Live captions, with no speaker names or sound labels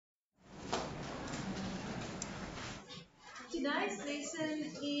Today's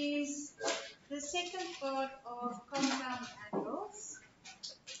lesson is the second part of compound angles.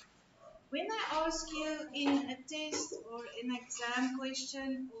 When I ask you in a test or an exam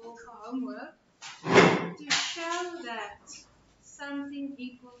question or for homework to show that something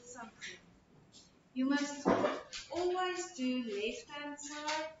equals something, you must always do left-hand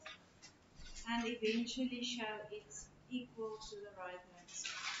side and eventually show it's equal to the right-hand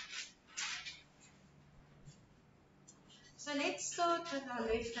side. So let's start with our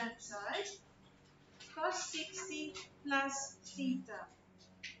left-hand side. Cos 60 plus theta.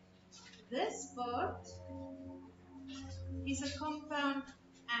 This part is a compound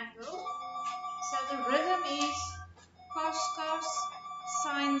angle. So the rhythm is cos cos,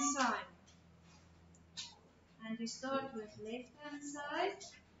 sin sin. And we start with left-hand side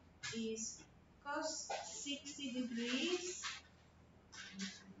is cos 60 degrees,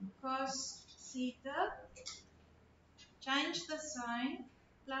 cos theta. Change the sign,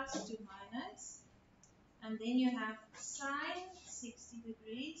 plus to minus, and then you have sine 60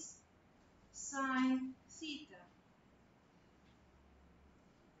 degrees, sine theta,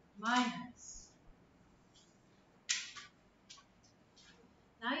 minus.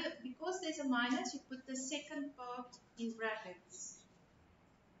 Now, because there's a minus, you put the second part in brackets.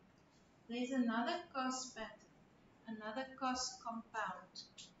 There's another cos pattern, another cos compound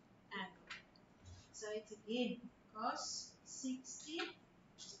angle. So it's again cos 60,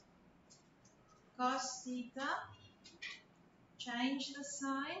 cos theta. Change the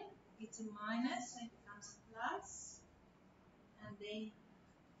sign, it's a minus, so it becomes a plus, and then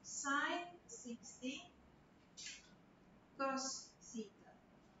sine 60, cos theta.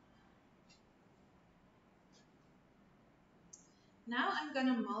 Now I'm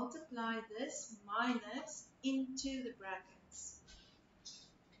going to multiply this minus into the brackets.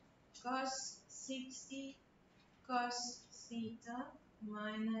 Cos 60, cos theta,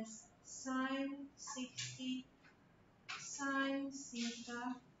 minus sine 60, sine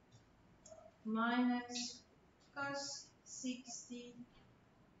theta, minus cos 60,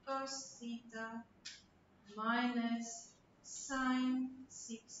 cos theta, minus sine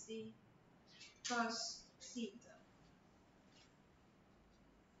 60, cos theta.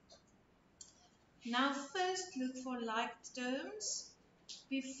 Now first look for like terms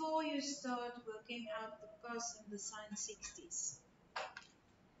before you start working out the cos and the sine 60s.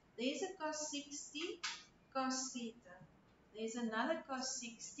 There's a cos 60, cos theta. There's another cos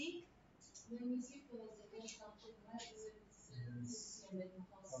 60.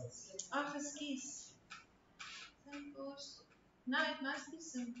 Ach, excuse. No, it must be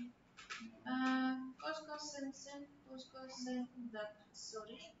simple. Cos cos sin sin, cos cos sin. That,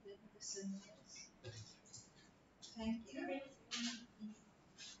 sorry, the sin is. Thank you.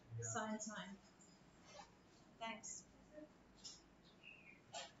 Sine sine. Thanks.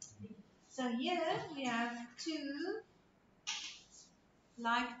 So here we have two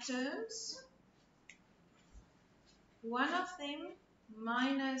like terms. One of them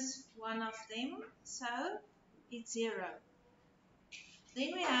minus one of them, so it's 0.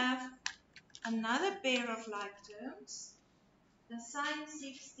 Then we have another pair of like terms, the sine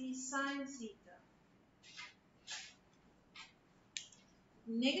 60, sine theta.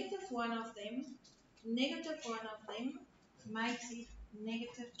 Negative one of them makes it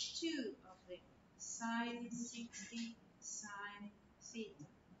negative 2 of them, sine 60, sine theta.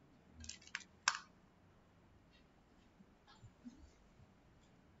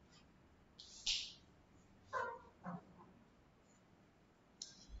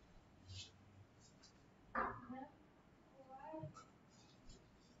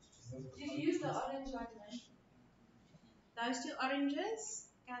 Did you use the orange right now? Those two oranges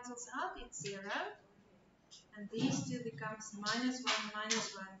cancels out, it's 0. And these two becomes minus 1,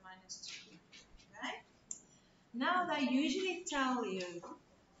 minus 1, minus 2. Okay? Now they usually tell you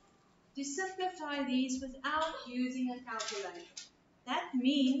to simplify these without using a calculator. That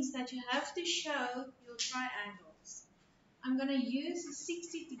means that you have to show your triangles. I'm going to use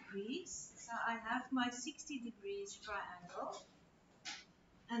 60 degrees. So I have my 60 degrees triangle.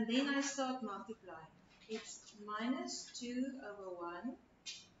 And then I start multiplying. It's minus 2 over 1.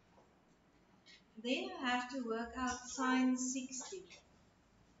 Then I have to work out sine 60.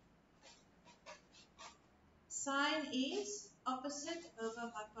 Sine is opposite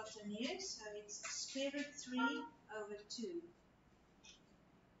over hypotenuse, so it's square root 3 over 2.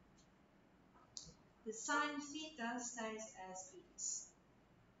 The sine theta stays as is.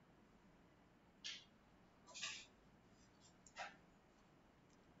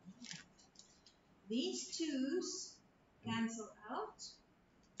 These 2's cancel out,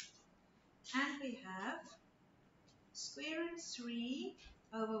 and we have square root 3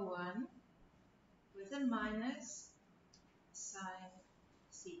 over 1 with a minus sine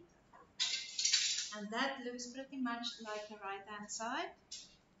theta. And that looks pretty much like the right hand side.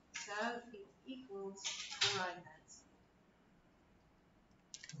 So it equals the right hand side.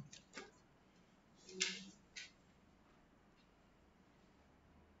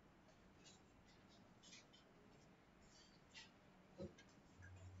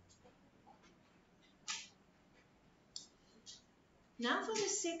 Now for the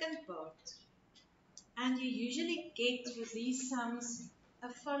second part. And you usually get with these sums a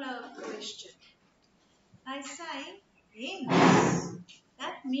follow-up question. I say, hence,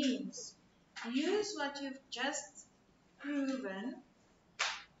 that means use what you've just proven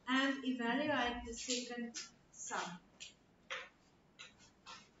and evaluate the second sum.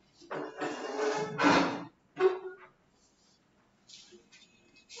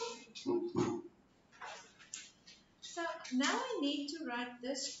 So now I need to write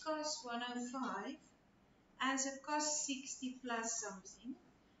this cos 105 as a cos 60 plus something,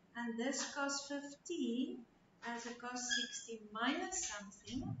 and this cos 15 as a cos 60 minus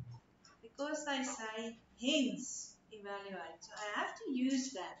something, because I say hence evaluate. So I have to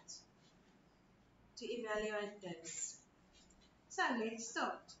use that to evaluate this. So let's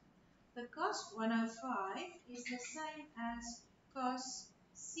start. The cos 105 is the same as cos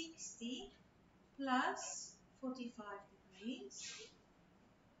 60 plus 45 degrees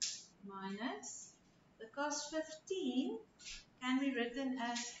minus the cos 15 can be written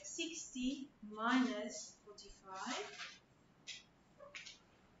as 60 minus 45.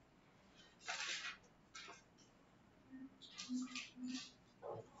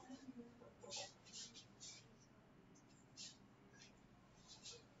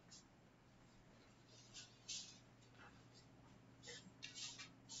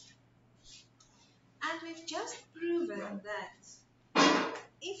 And we've just proven that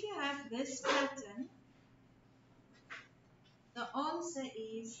if you have this pattern, the answer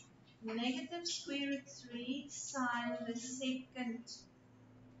is negative square root 3 sine the second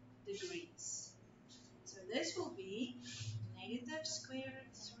degrees. So this will be negative square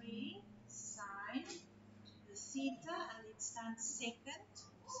root 3 sine the theta, and it stands second,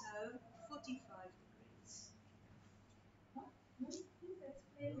 so 45 degrees.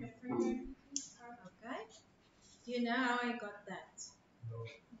 Okay, do you know how I got that?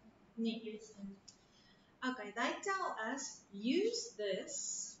 No. Okay, they tell us use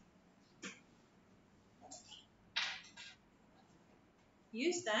this,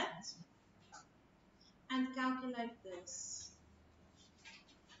 use that, and calculate this.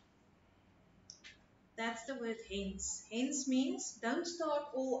 That's the word hence. Hence means don't start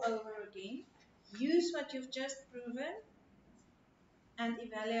all over again. Use what you've just proven and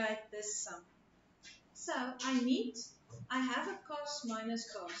evaluate this sum. So I have a cos minus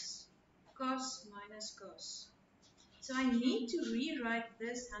cos, cos minus cos. So I need to rewrite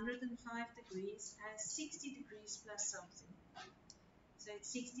this 105 degrees as 60 degrees plus something. So it's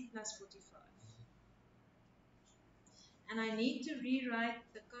 60 plus 45. And I need to rewrite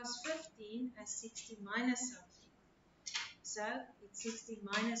the cos 15 as 60 minus something. So it's 60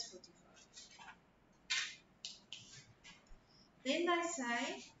 minus 45. Then I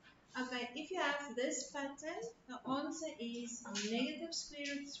say, okay, if you have this pattern, the answer is negative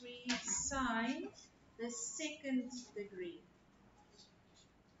square root 3 sine the second degree.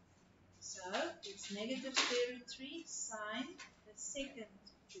 So it's negative square root 3 sine the second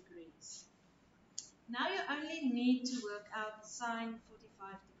degrees. Now you only need to work out sine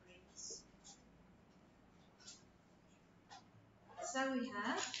 45 degrees. So we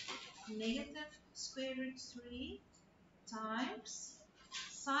have negative square root 3 times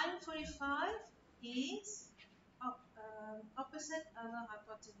sine 45 is opposite over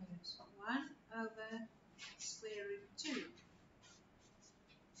hypotenuse, 1 over square root 2.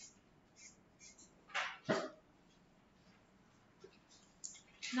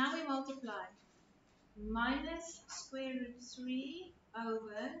 Now we multiply. Minus square root 3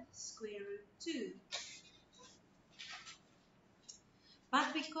 over square root 2.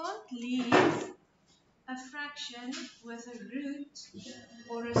 But we can't leave a fraction with a root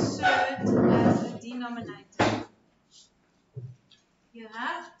or a third as a denominator. You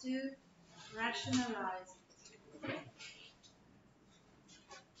have to rationalize it.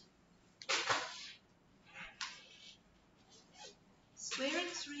 Square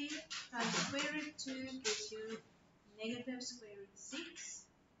root 3 times square root 2 gives you negative square root 6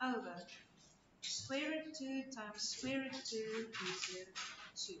 over square root 2 times square root 2 gives you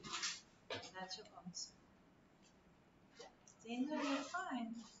 2. That's your answer. Then you're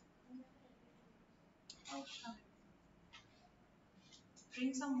fine. Oh, fine.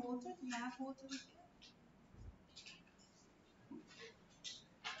 drink some water. Do you have water with you?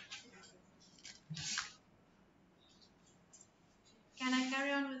 Can I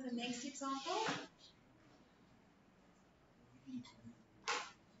carry on with the next example?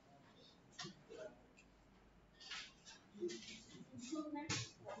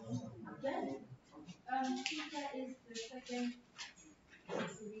 Theta is the second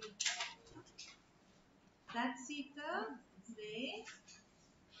degree. That's theta there.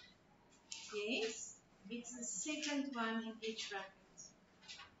 Yes. It's the second one in each bracket.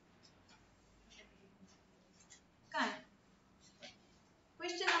 Okay.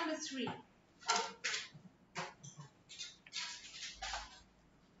 Question number 3.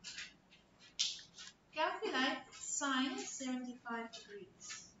 Calculate sine 75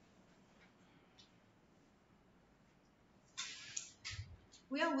 degrees.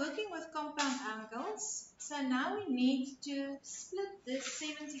 We are working with compound angles, so now we need to split this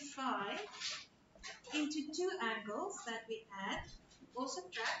 75 into two angles that we add or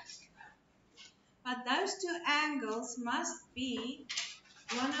subtract. But those two angles must be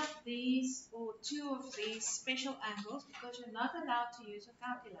one of these or two of these special angles because you're not allowed to use a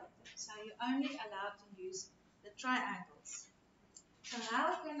calculator. So you're only allowed to use the triangles. So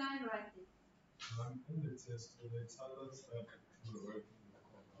how can I write it? In the test, will they tell us that we're working with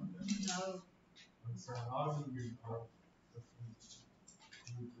compound? No. And so how do we help if we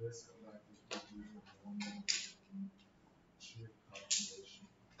do this like if we do a normal sheet calculation?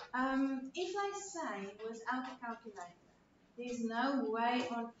 If I say without a calculator, there's no way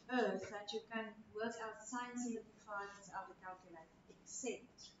on earth that you can work out sine 75 without a calculator,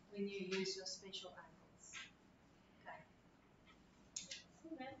 except when you use your special angles. Okay. So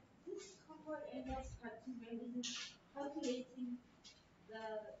then this compound angles calculating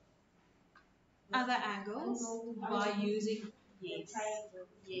the Other angles by using yes. triangle.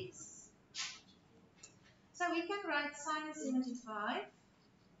 Yes. So we can write sine 75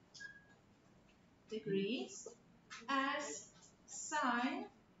 degrees as sine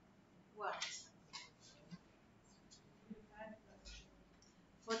what?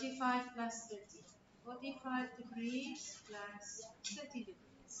 45 plus 30. 45 degrees plus 30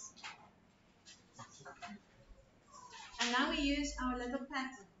 degrees. And now we use our little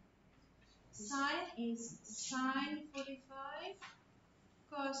pattern. Sine is sine 45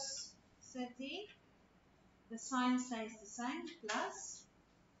 cos 30. The sign stays the same, plus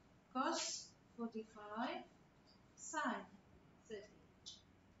cos 45 sine 30.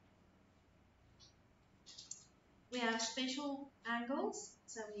 We have special angles,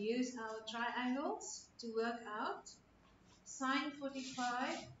 so we use our triangles to work out sine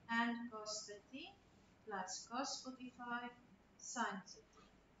 45 and cos 30 plus cos 45 sine 30.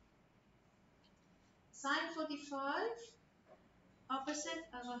 Sine 45, opposite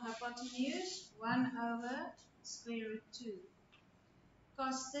over hypotenuse, 1 over square root 2.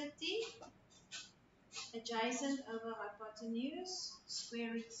 Cos 30, adjacent over hypotenuse,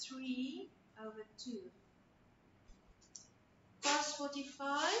 square root 3 over 2. Cos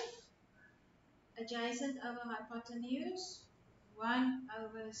 45, adjacent over hypotenuse, 1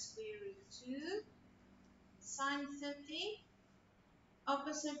 over square root 2. Sine 30,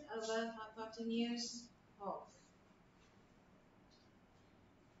 opposite over hypotenuse, half.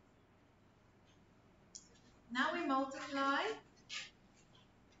 Now we multiply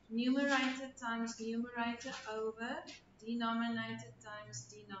numerator times numerator over denominator times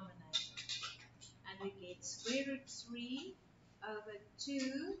denominator. And we get square root 3 over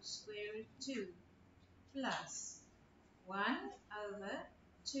 2 square root 2 plus 1 over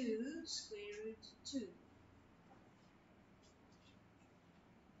 2 square root 2.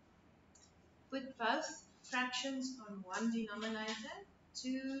 Put both fractions on one denominator,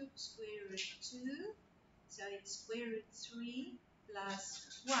 2 square root 2, so it's square root 3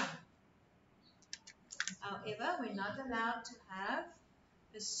 plus 1. However, we're not allowed to have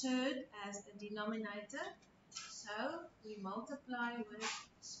a third as a denominator, so we multiply with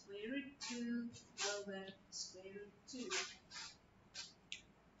square root 2 over square root 2.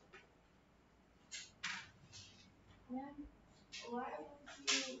 Then why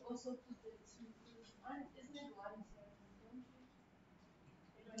don't you also put the 2? One, isn't it 1 don't you?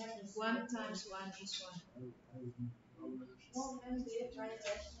 You don't have the 1 times 1 is 1. No, then they try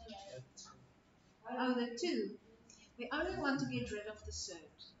rational. Oh, the 2. We only want to get rid of the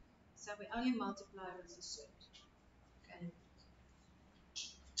third. So we only multiply with the third. Okay.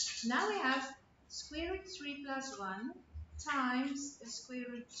 Now we have square root 3 plus 1 times the square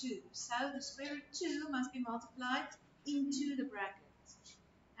root 2. So the square root 2 must be multiplied into the bracket.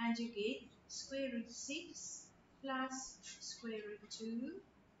 And you get square root 6 plus square root 2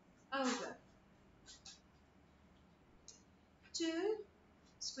 over 2.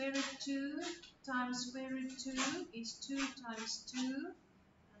 Square root 2 times square root 2 is 2 times 2,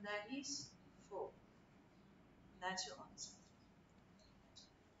 and that is 4. That's your answer.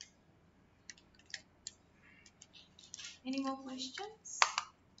 Any more questions?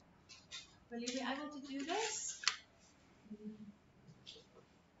 Will you be able to do this?